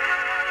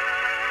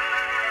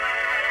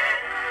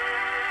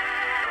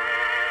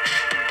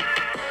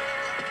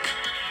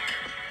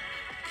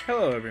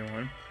Hello,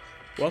 everyone.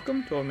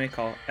 Welcome to what we may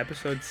call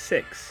episode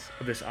 6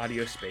 of this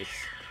audio space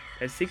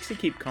that seeks to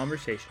keep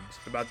conversations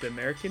about the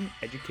American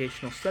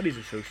Educational Studies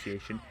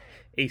Association,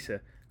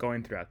 AESA,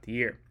 going throughout the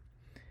year.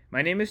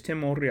 My name is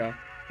Tim Morria,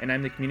 and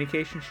I'm the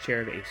Communications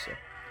Chair of AESA.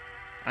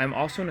 I'm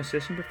also an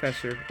Assistant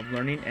Professor of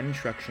Learning and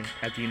Instruction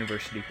at the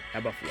University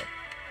at Buffalo.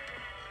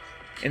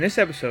 In this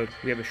episode,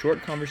 we have a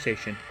short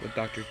conversation with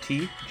Dr.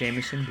 T.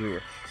 Jameson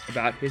Brewer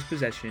about his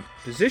position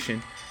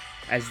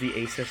as the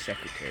AESA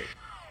Secretary.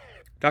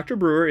 Dr.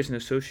 Brewer is an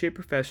Associate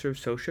Professor of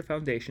Social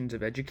Foundations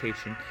of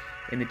Education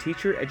in the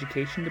Teacher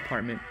Education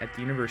Department at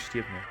the University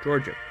of North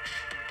Georgia.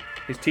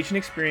 His teaching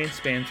experience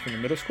spans from the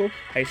middle school,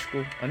 high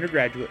school,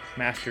 undergraduate,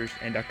 master's,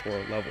 and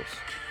doctoral levels.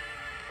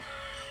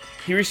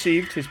 He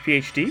received his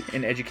PhD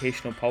in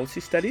Educational Policy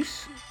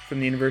Studies from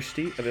the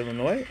University of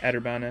Illinois at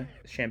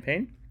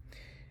Urbana-Champaign.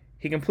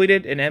 He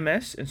completed an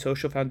MS in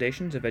Social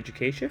Foundations of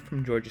Education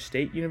from Georgia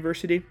State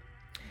University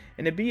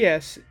and a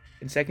BS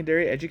in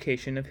Secondary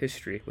Education of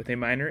History with a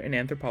minor in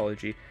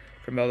Anthropology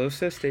from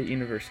AESA State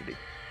University.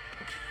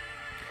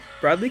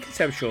 Broadly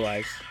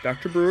conceptualized,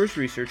 Dr. Brewer's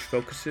research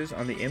focuses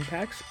on the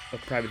impacts of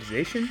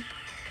privatization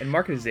and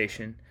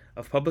marketization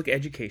of public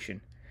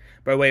education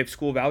by way of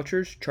school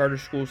vouchers, charter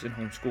schools, and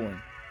homeschooling.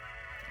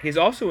 He is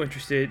also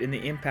interested in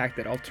the impact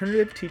that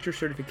alternative teacher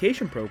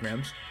certification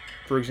programs,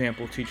 for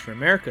example, Teach for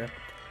America,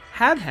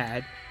 have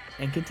had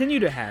and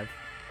continue to have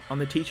on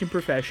the teaching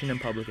profession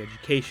and public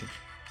education.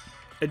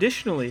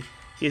 Additionally,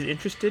 he is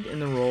interested in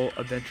the role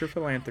of venture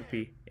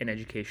philanthropy in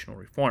educational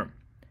reform.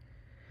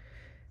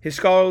 His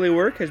scholarly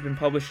work has been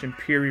published in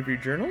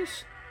peer-reviewed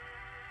journals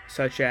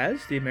such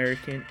as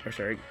Educational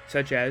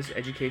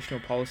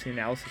Policy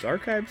Analysis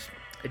Archives,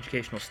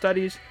 Educational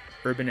Studies,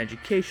 Urban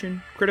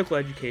Education, Critical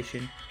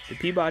Education, the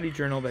Peabody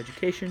Journal of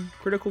Education,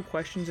 Critical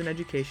Questions in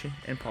Education,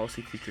 and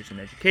Policy Features in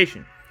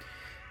Education.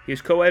 He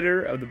is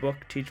co-editor of the book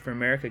Teach for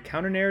America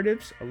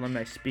Counter-Narratives,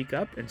 Alumni Speak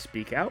Up and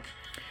Speak Out,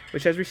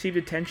 which has received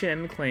attention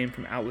and acclaim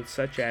from outlets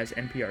such as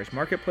NPR's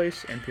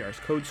Marketplace, NPR's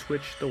Code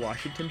Switch, The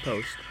Washington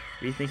Post,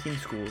 Rethinking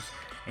Schools,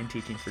 and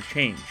Teaching for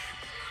Change.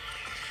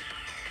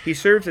 He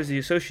serves as the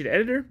associate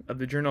editor of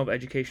the Journal of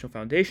Educational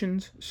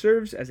Foundations,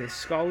 serves as a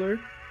scholar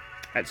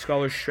at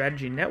Scholars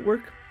Strategy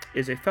Network,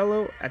 is a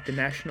fellow at the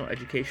National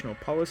Educational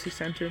Policy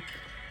Center,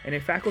 and a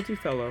faculty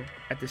fellow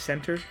at the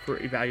Center for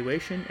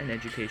Evaluation and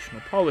Educational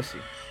Policy.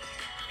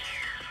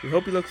 We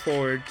hope you look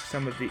forward to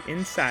some of the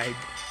inside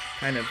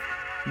kind of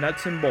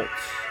nuts and bolts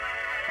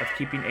of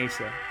keeping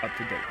AESA up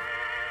to date.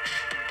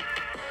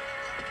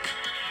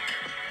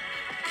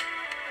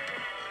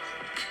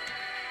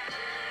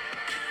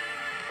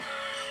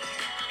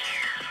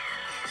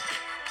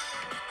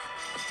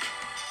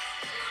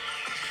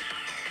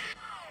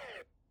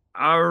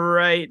 All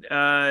right,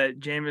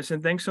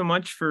 Jameson, thanks so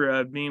much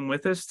for being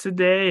with us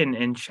today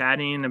and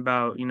chatting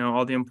about,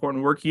 all the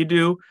important work you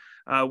do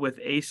with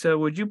AESA.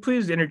 Would you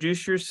please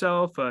introduce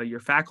yourself, your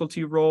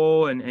faculty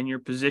role, and your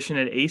position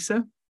at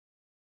AESA?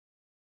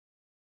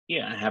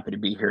 Yeah, happy to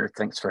be here.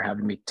 Thanks for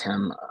having me,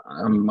 Tim.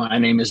 My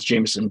name is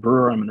Jameson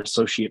Brewer. I'm an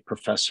associate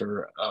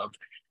professor of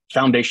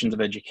Foundations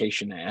of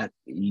Education at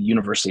the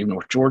University of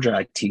North Georgia.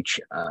 I teach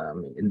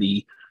in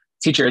the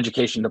Teacher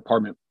Education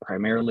Department,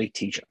 primarily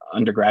teach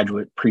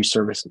undergraduate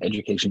pre-service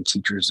education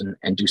teachers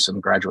and do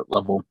some graduate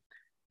level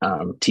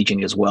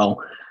teaching as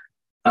well.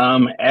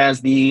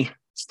 As the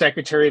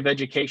Secretary of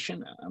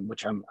Education,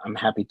 which I'm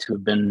happy to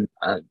have been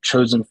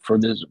chosen for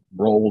this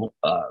role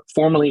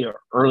formally or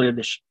earlier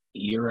this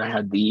year. I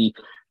had the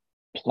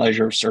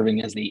pleasure of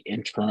serving as the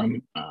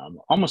interim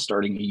almost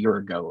starting a year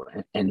ago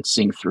and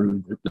seeing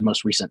through the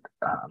most recent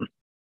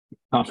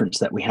conference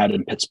that we had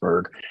in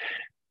Pittsburgh.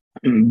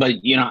 But,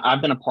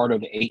 I've been a part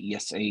of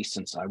AESA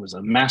since I was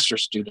a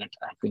master's student.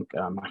 I think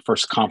my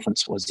first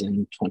conference was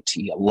in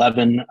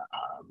 2011.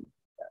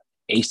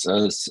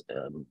 AESA's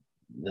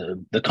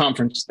the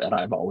conference that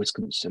I've always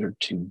considered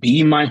to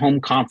be my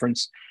home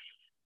conference.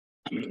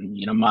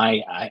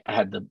 I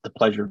had the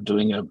pleasure of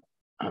doing a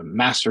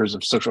Master's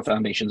of Social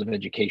Foundations of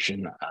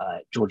Education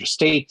at Georgia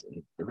State.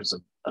 And there was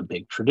a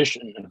big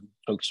tradition of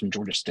folks from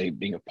Georgia State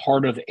being a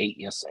part of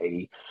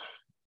AESA.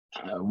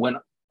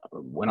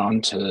 Went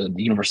on to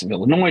the University of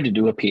Illinois to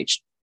do a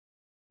PhD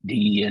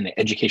in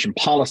education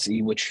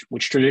policy, which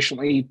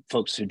traditionally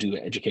folks who do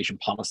education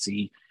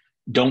policy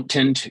don't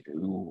tend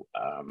to,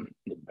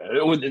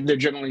 they're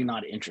generally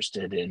not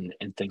interested in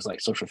things like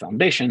social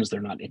foundations.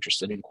 They're not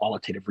interested in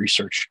qualitative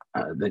research.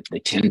 They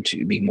tend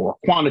to be more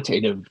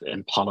quantitative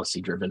and policy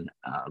driven.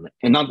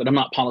 And not that I'm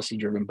not policy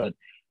driven, but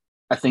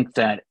I think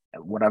that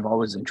what I've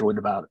always enjoyed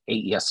about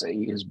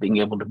AESA is being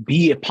able to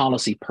be a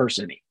policy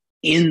person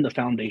in the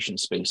foundation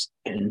space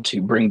and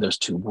to bring those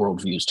two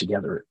worldviews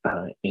together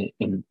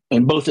in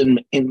both in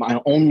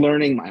my own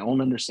learning, my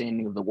own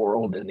understanding of the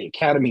world and the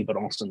academy, but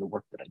also in the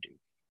work that I do.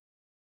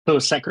 So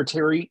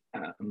secretary,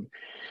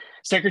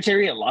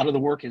 a lot of the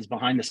work is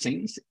behind the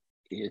scenes.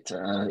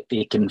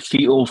 It can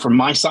feel, from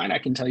my side, I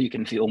can tell you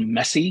can feel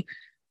messy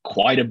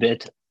quite a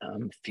bit,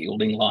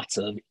 fielding lots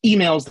of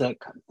emails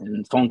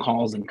and phone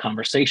calls and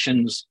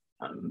conversations.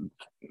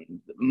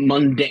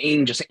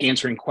 mundane, just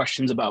answering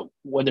questions about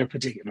whether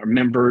particular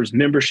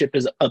membership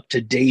is up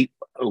to date,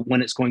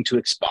 when it's going to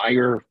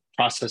expire,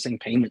 processing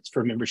payments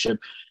for membership,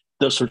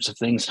 those sorts of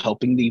things,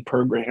 helping the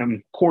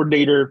program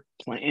coordinator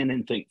plan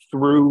and think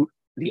through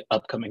the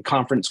upcoming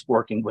conference,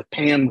 working with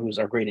Pam, who's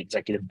our great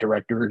executive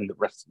director, and the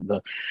rest of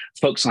the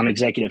folks on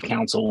executive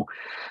council.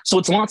 So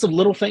it's lots of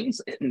little things.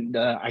 And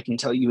I can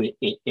tell you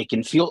it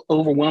can feel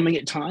overwhelming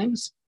at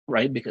times,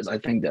 right? Because I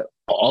think that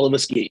all of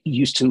us get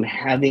used to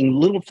having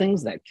little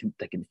things that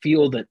can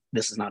feel that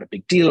this is not a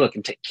big deal. I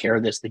can take care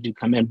of this. They do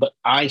come in, but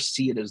I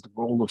see it as the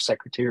role of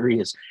secretary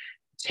is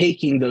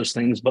taking those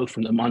things both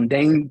from the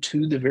mundane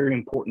to the very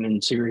important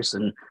and serious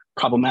and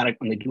problematic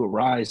when they do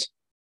arise,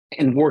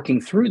 and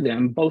working through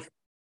them, both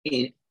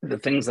in the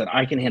things that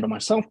I can handle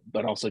myself,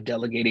 but also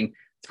delegating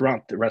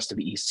throughout the rest of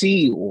the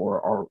EC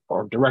or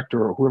our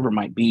director or whoever it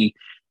might be,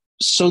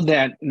 so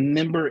that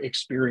member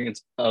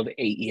experience of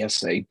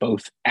AESA,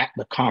 both at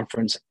the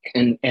conference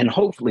and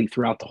hopefully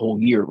throughout the whole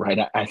year, right?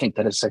 I think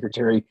that as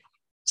secretary,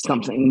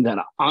 something that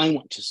I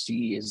want to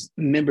see is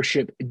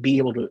membership be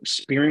able to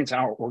experience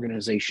our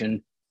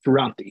organization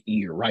throughout the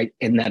year, right?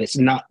 And that it's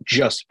not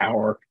just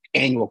our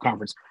annual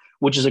conference,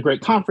 which is a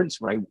great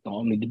conference, right? We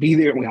all need to be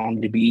there. We all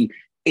need to be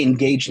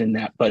engaged in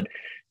that, but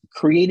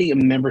creating a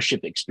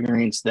membership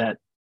experience that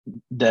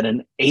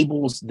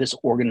enables this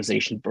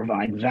organization to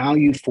provide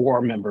value for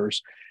our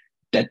members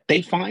that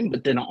they find,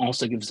 but then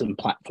also gives them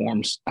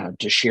platforms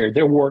to share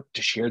their work,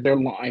 to share their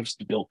lives,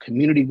 to build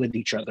community with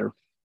each other.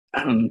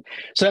 So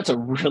that's a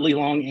really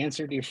long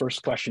answer to your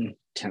first question,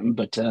 Tim,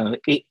 but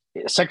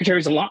secretary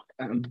is a lot,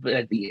 but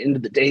at the end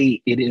of the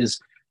day, it is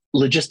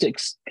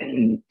logistics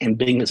and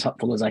being as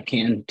helpful as I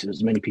can to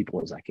as many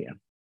people as I can.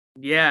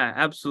 Yeah,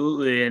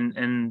 absolutely.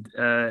 And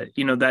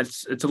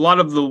it's a lot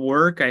of the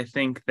work, I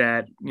think,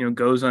 that,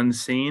 goes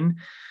unseen.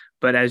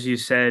 But as you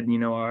said,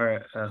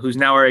 our who's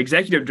now our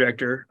executive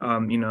director,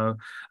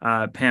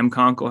 Pam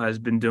Conkle has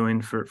been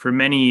doing for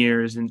many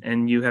years,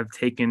 and you have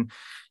taken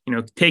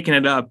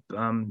it up,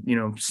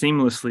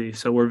 seamlessly.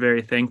 So we're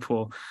very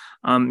thankful.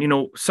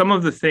 Some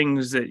of the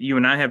things that you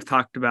and I have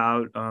talked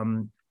about,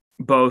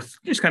 both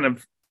just kind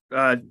of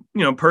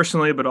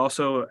personally, but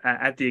also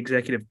at the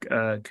executive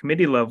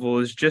committee level,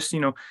 is just,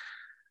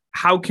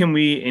 how can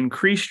we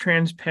increase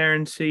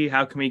transparency?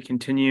 How can we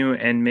continue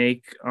and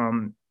make,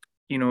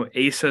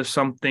 AESA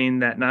something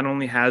that not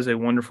only has a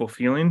wonderful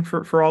feeling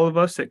for all of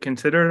us that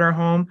consider it our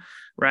home,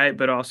 right,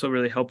 but also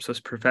really helps us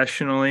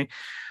professionally.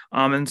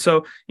 And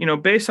so,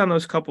 based on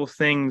those couple of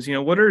things,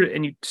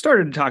 and you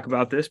started to talk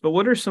about this, but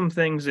what are some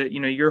things that,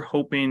 you're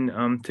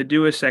hoping to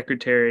do as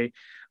secretary,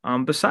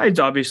 besides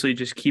obviously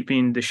just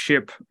keeping the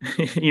ship,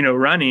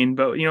 running,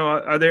 but,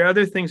 are there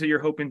other things that you're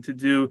hoping to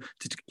do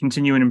to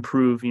continue and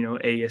improve,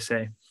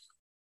 AESA?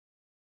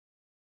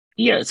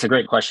 Yeah, it's a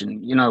great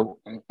question.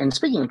 And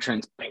speaking of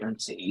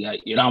transparency, I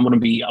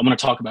want to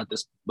talk about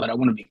this, but I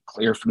want to be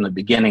clear from the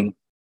beginning.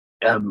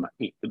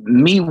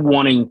 Me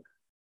wanting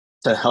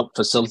to help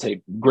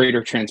facilitate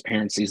greater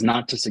transparency is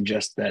not to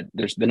suggest that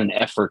there's been an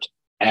effort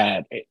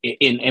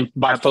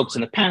by folks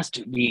in the past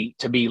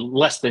to be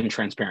less than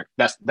transparent.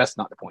 That's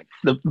not the point.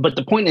 But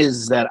the point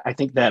is that I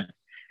think that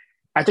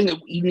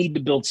we need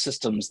to build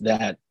systems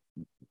that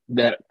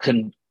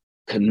can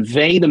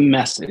convey the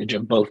message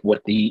of both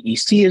what the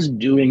EC is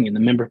doing and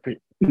the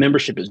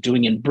membership is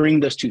doing, and bring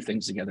those two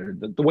things together.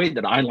 The way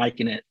that I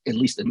liken it, at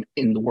least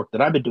in the work that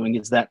I've been doing,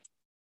 is that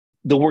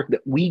the work that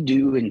we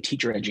do in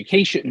teacher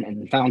education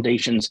and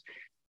foundations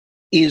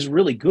is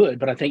really good.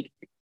 But I think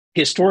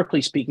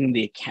historically speaking,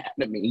 the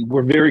academy,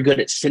 we're very good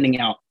at sending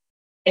out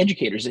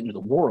educators into the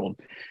world,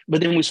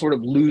 but then we sort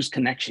of lose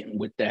connection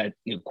with that,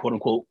 quote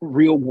unquote,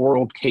 real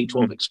world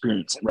K-12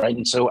 experience, right?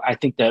 And so I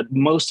think that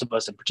most of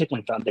us, and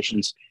particularly in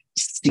foundations,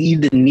 see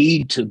the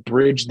need to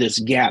bridge this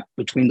gap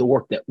between the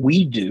work that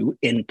we do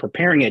in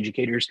preparing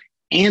educators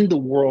and the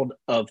world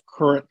of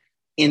current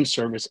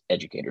in-service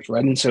educators,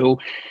 right? And so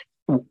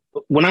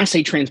when I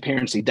say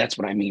transparency, that's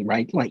what I mean,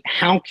 right? Like,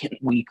 how can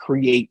we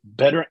create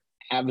better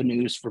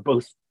avenues for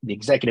both the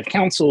executive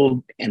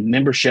council and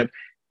membership,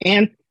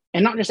 and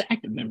not just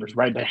active members,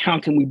 right? But how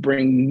can we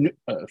bring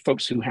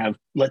folks who have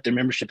let their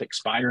membership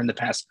expire in the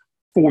past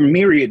for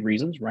myriad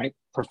reasons, right?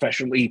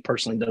 Professionally,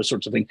 personally, those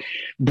sorts of things,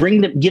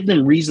 give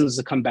them reasons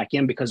to come back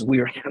in, because we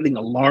are having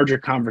a larger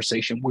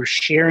conversation. We're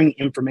sharing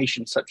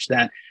information such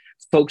that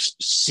folks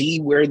see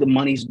where the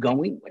money's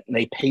going when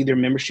they pay their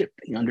membership.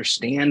 They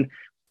understand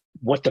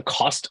what the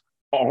costs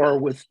are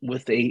with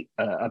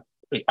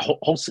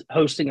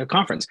hosting a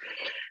conference.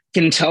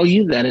 Can tell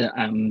you that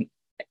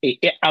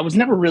I was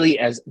never really,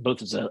 as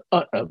both as a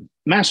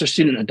master's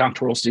student, a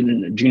doctoral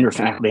student, a junior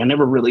faculty, I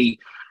never really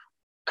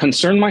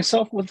concerned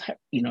myself with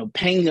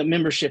paying a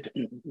membership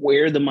and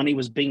where the money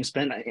was being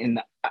spent. And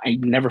I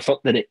never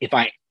felt that if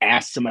I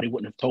asked, somebody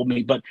wouldn't have told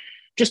me. But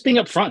just being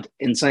upfront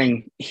and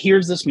saying,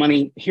 here's this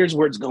money, here's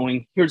where it's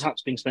going, here's how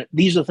it's being spent.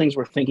 These are the things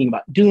we're thinking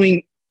about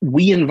doing.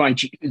 We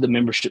invite you, the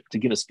membership, to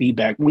give us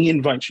feedback. We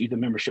invite you, the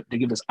membership, to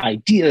give us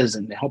ideas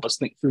and to help us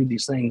think through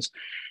these things,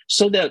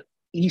 so that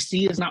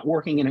EC is not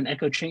working in an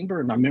echo chamber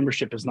and my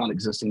membership is not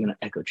existing in an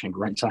echo chamber,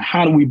 right? So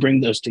how do we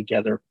bring those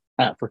together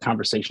for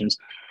conversations?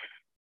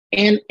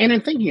 And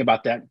in thinking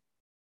about that,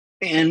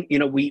 and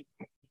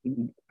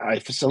I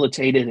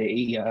facilitated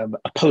a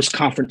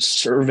post-conference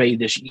survey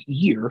this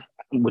year,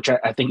 which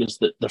I think is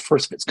the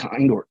first of its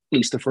kind, or at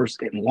least the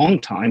first in a long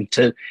time,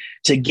 to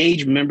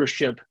gauge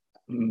membership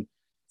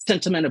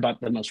sentiment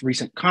about the most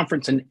recent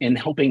conference and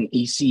helping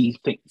EC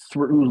think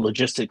through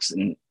logistics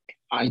and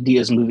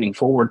ideas moving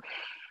forward.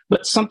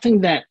 But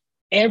something that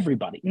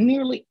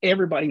nearly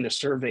everybody in the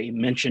survey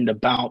mentioned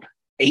about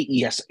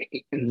AESA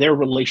and their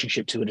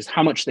relationship to it is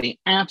how much they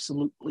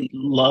absolutely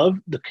love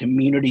the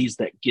communities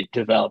that get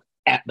developed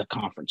at the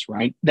conference,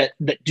 right? That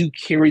do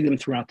carry them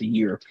throughout the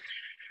year.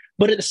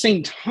 But at the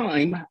same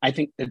time, I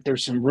think that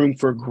there's some room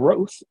for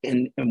growth,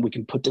 and we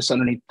can put this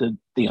underneath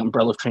the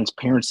umbrella of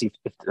transparency,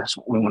 if that's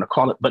what we want to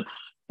call it. But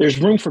there's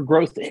room for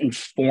growth in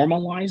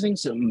formalizing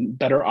some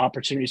better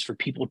opportunities for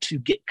people to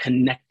get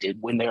connected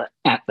when they're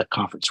at the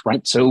conference,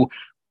 right? So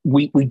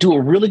we do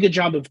a really good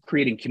job of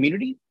creating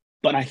community,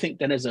 but I think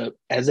that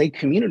as a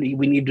community,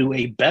 we need to do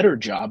a better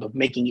job of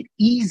making it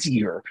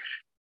easier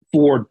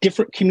for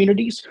different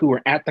communities who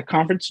are at the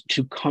conference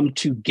to come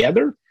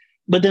together,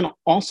 but then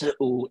also,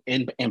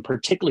 and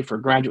particularly for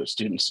graduate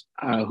students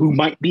who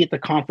might be at the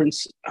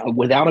conference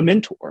without a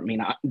mentor. I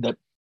mean,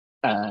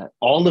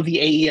 all of the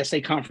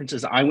AESA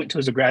conferences I went to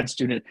as a grad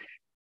student,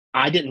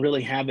 I didn't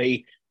really have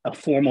a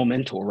formal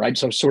mentor, right?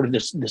 So sort of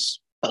this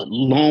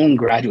lone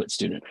graduate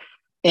student.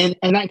 And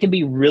that can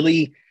be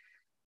really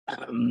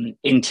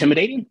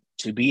intimidating,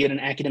 to be at an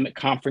academic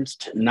conference,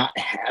 to not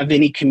have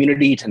any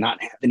community, to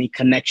not have any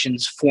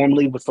connections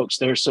formally with folks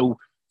there. So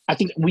I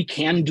think we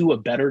can do a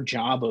better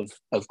job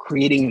of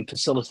creating and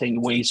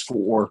facilitating ways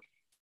for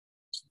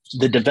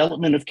the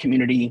development of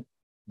community,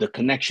 the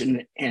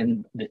connection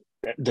and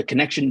the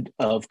connection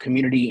of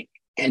community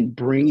and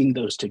bringing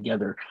those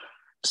together.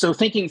 So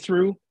thinking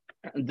through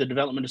the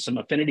development of some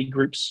affinity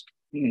groups,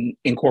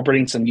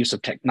 incorporating some use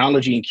of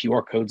technology and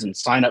QR codes and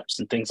signups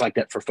and things like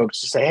that for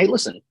folks to say, hey,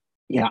 listen,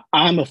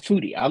 I'm a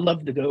foodie. I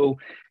love to go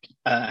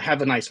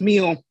have a nice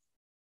meal.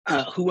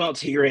 Who else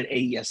here at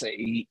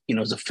AESA,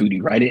 is a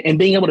foodie, right? And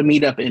being able to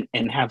meet up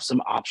and have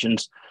some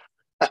options.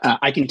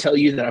 I can tell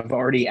you that I've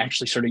already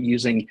actually started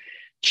using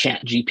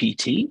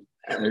ChatGPT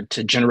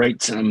to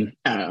generate some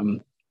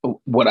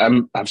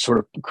I've sort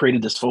of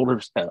created this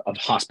folder of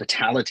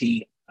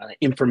hospitality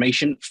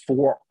information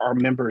for our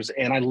members.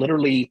 And I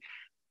literally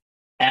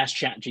asked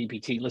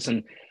ChatGPT,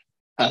 listen,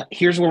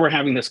 here's where we're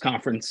having this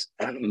conference.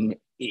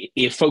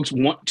 If folks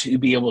want to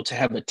be able to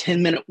have a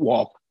 10-minute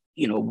walk,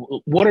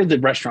 what are the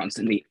restaurants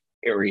in the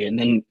area? And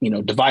then,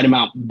 divide them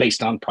out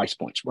based on price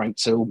points, right?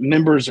 So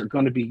members are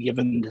going to be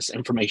given this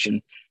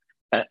information.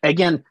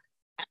 Again,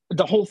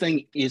 the whole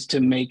thing is to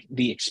make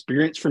the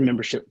experience for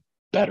membership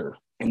better.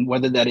 And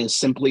whether that is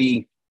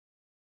simply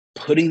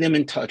putting them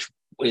in touch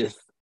with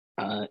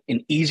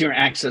an easier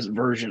access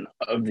version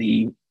of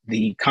the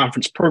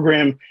conference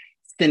program,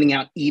 sending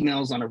out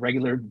emails on a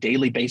regular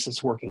daily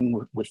basis, working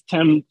with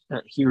Tim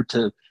here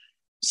to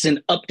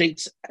send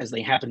updates as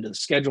they happen to the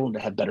schedule, to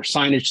have better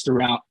signage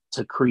throughout,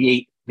 to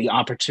create the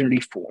opportunity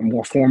for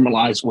more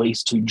formalized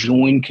ways to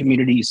join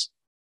communities.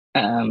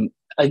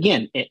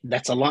 Again,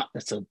 that's a lot.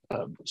 That's a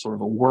sort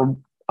of a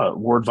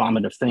word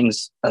vomit of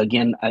things.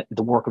 Again,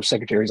 the work of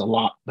secretary is a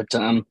lot, but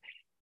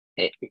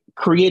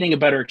creating a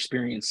better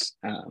experience,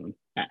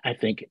 I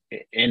think,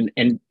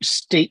 and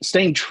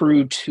staying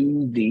true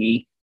to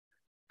the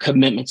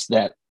commitments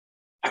that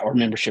our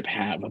membership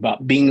have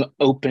about being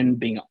open,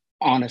 being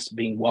honest,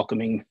 being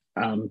welcoming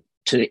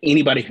to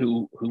anybody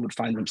who would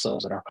find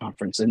themselves at our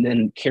conference, and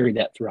then carry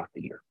that throughout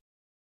the year.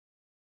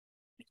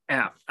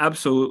 Yeah,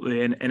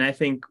 absolutely. And I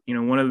think,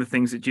 one of the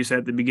things that you said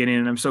at the beginning,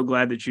 and I'm so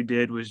glad that you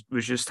did, was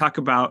just talk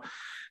about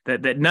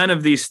that none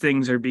of these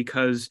things are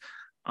because,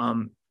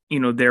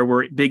 there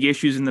were big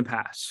issues in the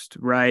past,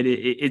 right?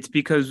 It's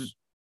because,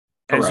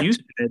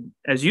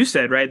 as you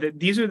said, right, that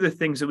these are the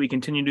things that we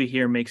continue to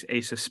hear makes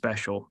AESA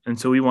special. And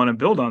so we want to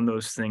build on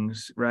those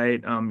things,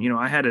 right?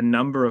 I had a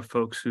number of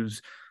folks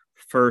whose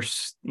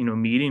first,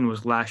 meeting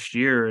was last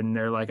year, and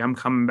they're like, I'm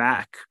coming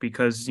back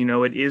because,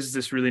 it is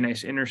this really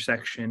nice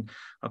intersection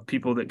of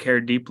people that care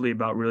deeply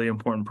about really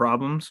important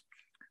problems,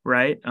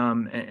 right?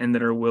 And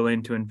that are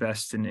willing to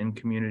invest in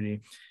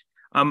community.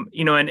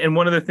 And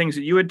one of the things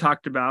that you had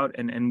talked about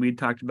and we'd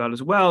talked about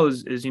as well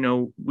is,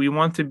 we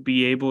want to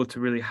be able to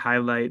really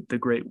highlight the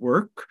great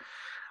work,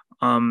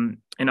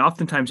 and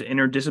oftentimes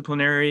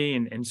interdisciplinary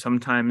and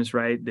sometimes,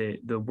 right,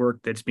 the work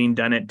that's being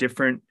done at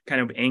different kind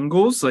of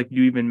angles, like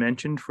you even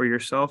mentioned for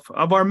yourself,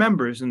 of our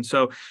members. And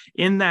so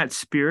in that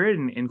spirit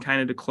and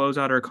kind of to close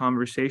out our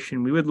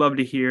conversation, we would love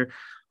to hear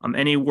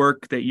any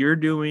work that you're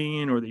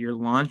doing or that you're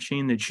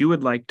launching that you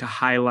would like to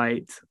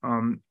highlight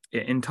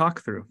and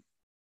talk through.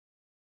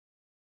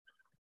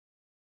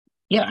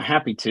 Yeah,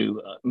 happy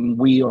to.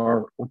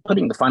 We're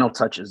putting the final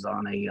touches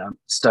on a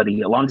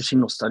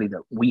longitudinal study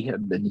that we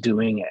have been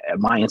doing at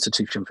my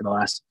institution for the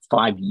last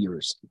 5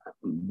 years.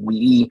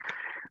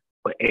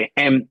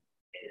 And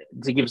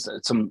to give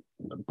some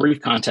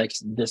brief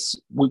context,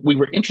 we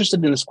were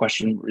interested in this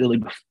question really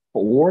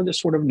before the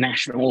sort of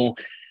national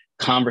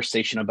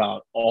conversation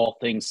about all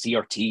things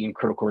CRT and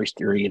critical race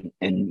theory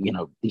and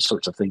these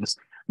sorts of things.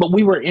 But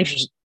we were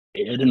interested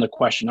in the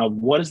question of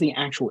what is the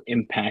actual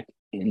impact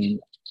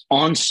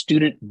on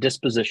student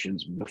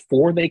dispositions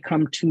before they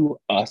come to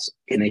us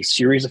in a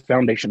series of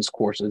foundations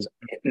courses,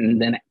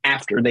 and then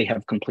after they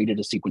have completed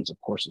a sequence of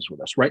courses with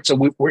us, right? So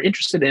we're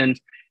interested in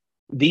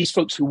these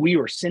folks who we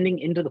are sending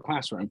into the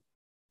classroom,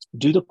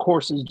 do the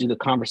courses, do the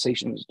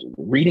conversations, do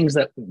the readings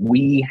that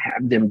we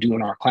have them do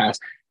in our class.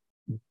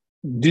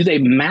 Do they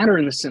matter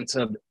in the sense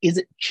of, is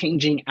it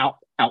changing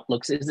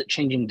outlooks? Is it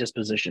changing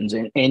dispositions?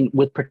 And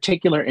with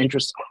particular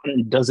interest,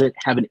 does it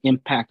have an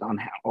impact on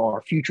how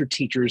our future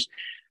teachers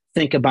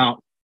think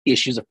about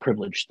issues of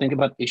privilege, think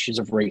about issues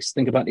of race,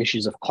 think about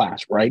issues of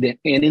class, right?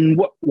 And in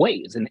what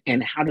ways?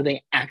 And how do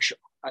they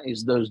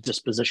actualize those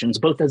dispositions,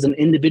 both as an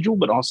individual,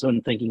 but also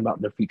in thinking about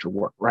their future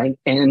work, right?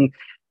 And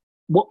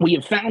what we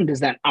have found is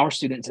that our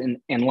students, and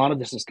a lot of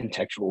this is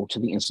contextual to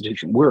the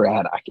institution we're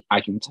at,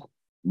 I can tell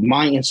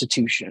my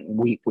institution,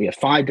 we have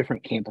 5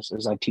 different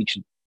campuses. I teach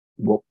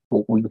what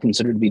we would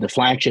consider to be the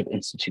flagship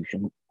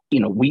institution.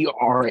 We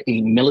are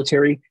a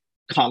military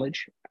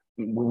college.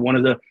 We're one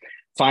of the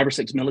 5 or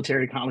 6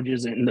 military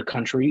colleges in the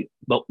country,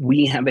 but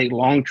we have a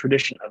long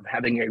tradition of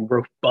having a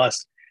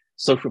robust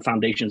social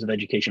foundations of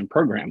education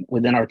program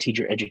within our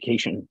teacher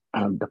education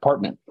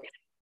department.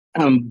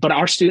 But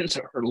our students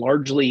are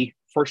largely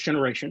first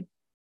generation,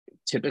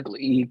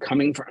 typically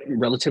coming from a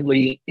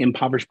relatively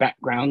impoverished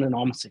background and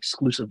almost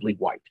exclusively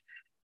white.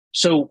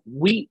 So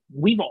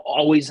we've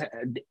always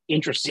had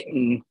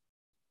interesting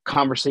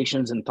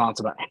conversations and thoughts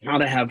about how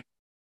to have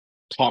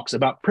talks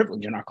about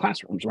privilege in our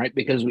classrooms, right?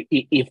 Because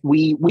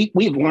we've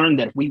learned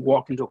that if we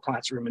walk into a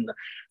classroom and the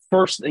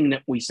first thing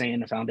that we say in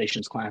the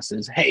foundations class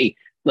is, hey,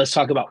 let's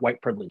talk about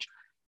white privilege,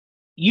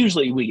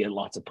 usually we get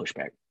lots of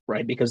pushback,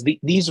 right? Because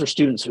these are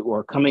students who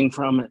are coming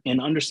from an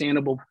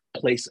understandable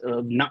place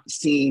of not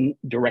seeing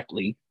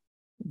directly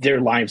their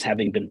lives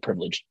having been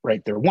privileged,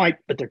 right? They're white,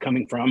 but they're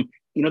coming from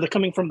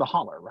the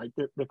holler, right?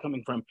 They're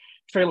coming from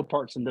trailer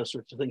parks and those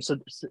sorts of things. So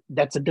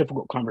that's a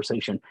difficult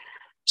conversation.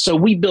 So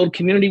we build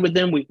community with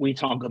them. We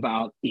talk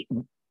about,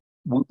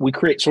 we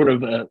create sort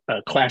of a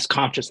class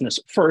consciousness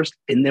first,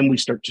 and then we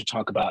start to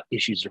talk about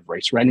issues of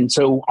race, right? And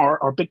so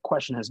our big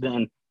question has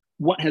been,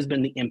 what has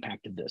been the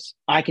impact of this?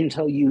 I can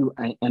tell you,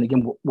 and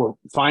again, we're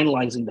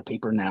finalizing the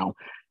paper now.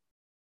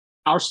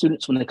 Our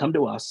students, when they come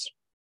to us,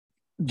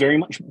 very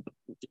much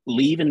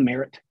believe in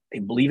merit. They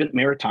believe in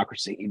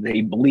meritocracy.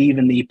 They believe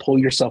in the pull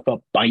yourself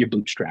up by your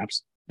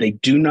bootstraps. They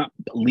do not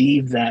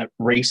believe that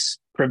race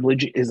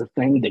privilege is a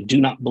thing. They do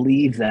not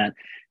believe that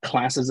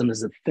classism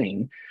is a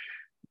thing.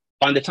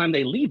 By the time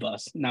they leave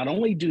us, not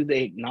only do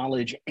they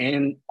acknowledge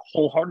and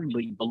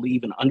wholeheartedly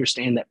believe and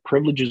understand that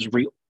privilege is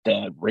real,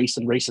 that race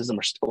and racism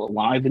are still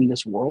alive in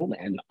this world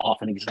and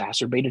often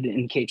exacerbated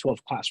in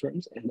K-12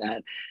 classrooms, and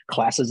that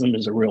classism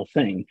is a real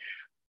thing.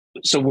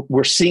 So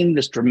we're seeing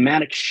this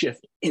dramatic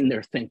shift in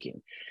their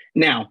thinking.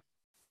 Now,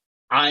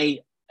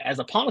 as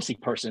a policy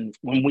person,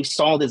 when we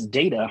saw this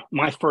data,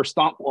 my first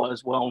thought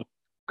was, well,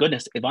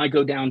 goodness, if I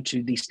go down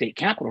to the state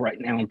capitol right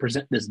now and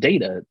present this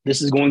data,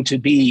 this is going to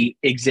be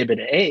exhibit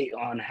A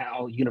on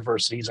how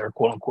universities are,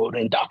 quote unquote,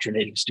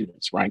 indoctrinating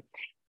students, right?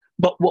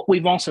 But what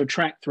we've also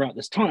tracked throughout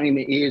this time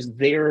is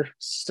their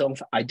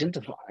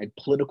self-identified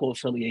political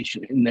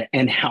affiliation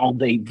and how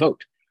they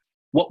vote.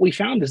 What we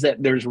found is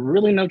that there's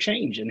really no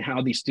change in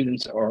how these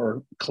students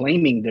are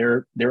claiming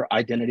their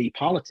identity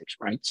politics,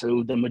 right?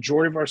 So the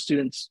majority of our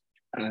students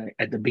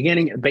at the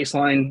beginning,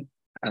 baseline,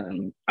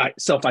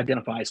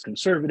 self-identifies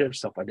conservative,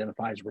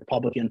 self-identifies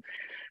Republican.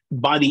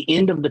 By the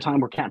end of the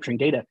time we're capturing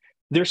data,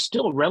 they're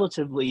still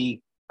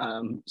relatively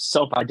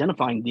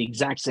self-identifying the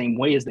exact same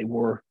way as they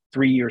were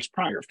 3 years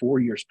prior, 4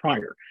 years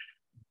prior.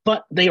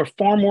 But they are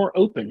far more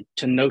open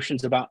to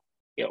notions about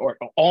or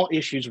all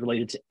issues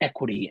related to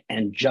equity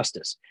and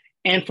justice.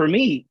 And for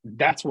me,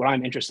 that's what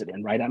I'm interested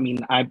in, right? I mean,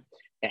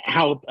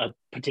 how a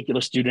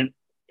particular student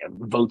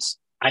votes,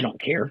 I don't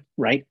care,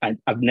 right?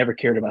 I've never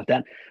cared about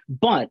that.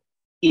 But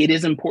it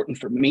is important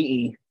for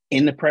me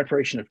in the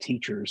preparation of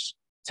teachers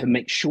to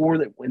make sure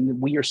that when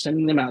we are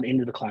sending them out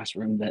into the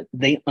classroom, that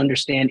they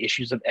understand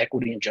issues of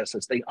equity and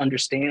justice. They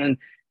understand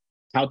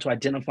how to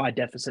identify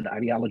deficit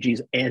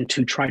ideologies and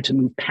to try to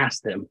move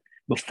past them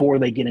before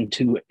they get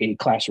into a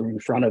classroom in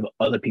front of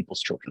other people's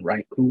children,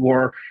 right? Who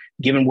are,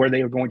 given where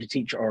they are going to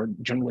teach, are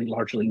generally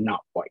largely not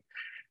white.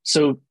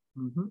 So,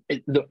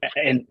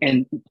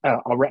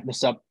 I'll wrap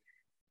this up.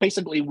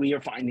 Basically, we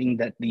are finding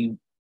that the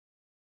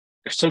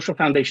social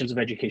foundations of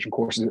education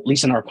courses, at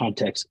least in our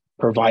context,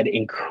 provide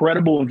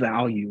incredible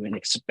value in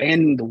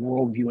expanding the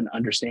worldview and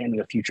understanding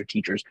of future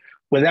teachers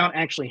without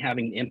actually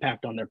having an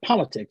impact on their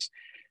politics.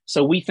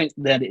 So we think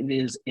that it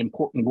is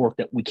important work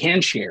that we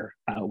can share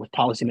with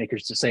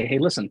policymakers to say, hey,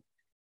 listen,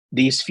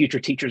 these future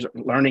teachers are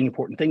learning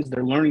important things.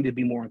 They're learning to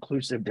be more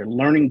inclusive. They're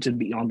learning to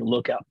be on the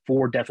lookout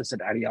for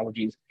deficit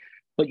ideologies.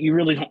 but you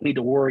really don't need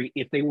to worry.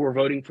 If they were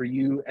voting for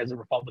you as a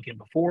Republican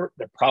before,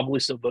 they're probably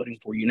still voting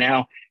for you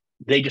now.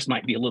 They just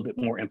might be a little bit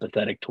more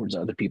empathetic towards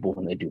other people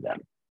when they do that.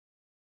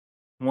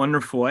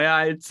 Wonderful.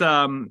 Yeah, it's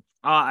I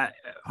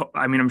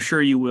mean, I'm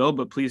sure you will,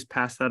 but please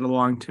pass that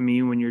along to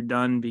me when you're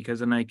done, because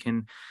then I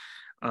can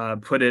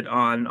put it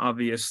on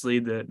obviously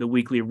the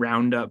weekly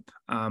roundup,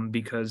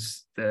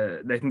 because I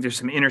think there's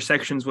some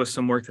intersections with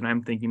some work that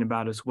I'm thinking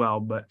about as well.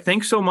 But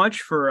thanks so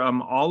much for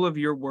all of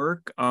your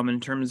work in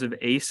terms of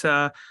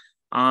AESA.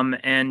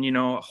 And,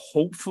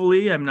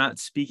 hopefully I'm not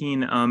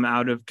speaking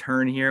out of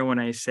turn here when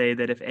I say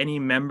that if any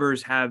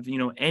members have,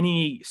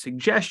 any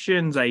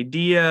suggestions,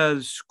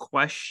 ideas,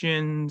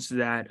 questions,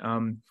 that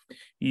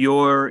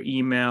your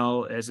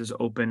email is as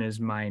open as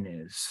mine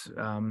is.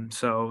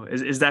 So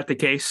is that the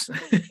case?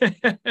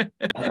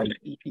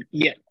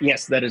 Yeah,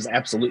 yes, that is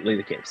absolutely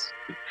the case.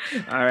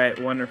 All right,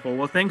 wonderful.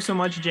 Well, thanks so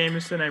much,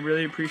 Jameson. I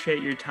really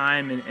appreciate your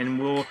time, and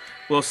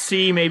we'll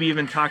see, maybe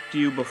even talk to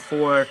you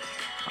before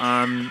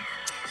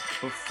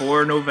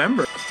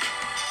November.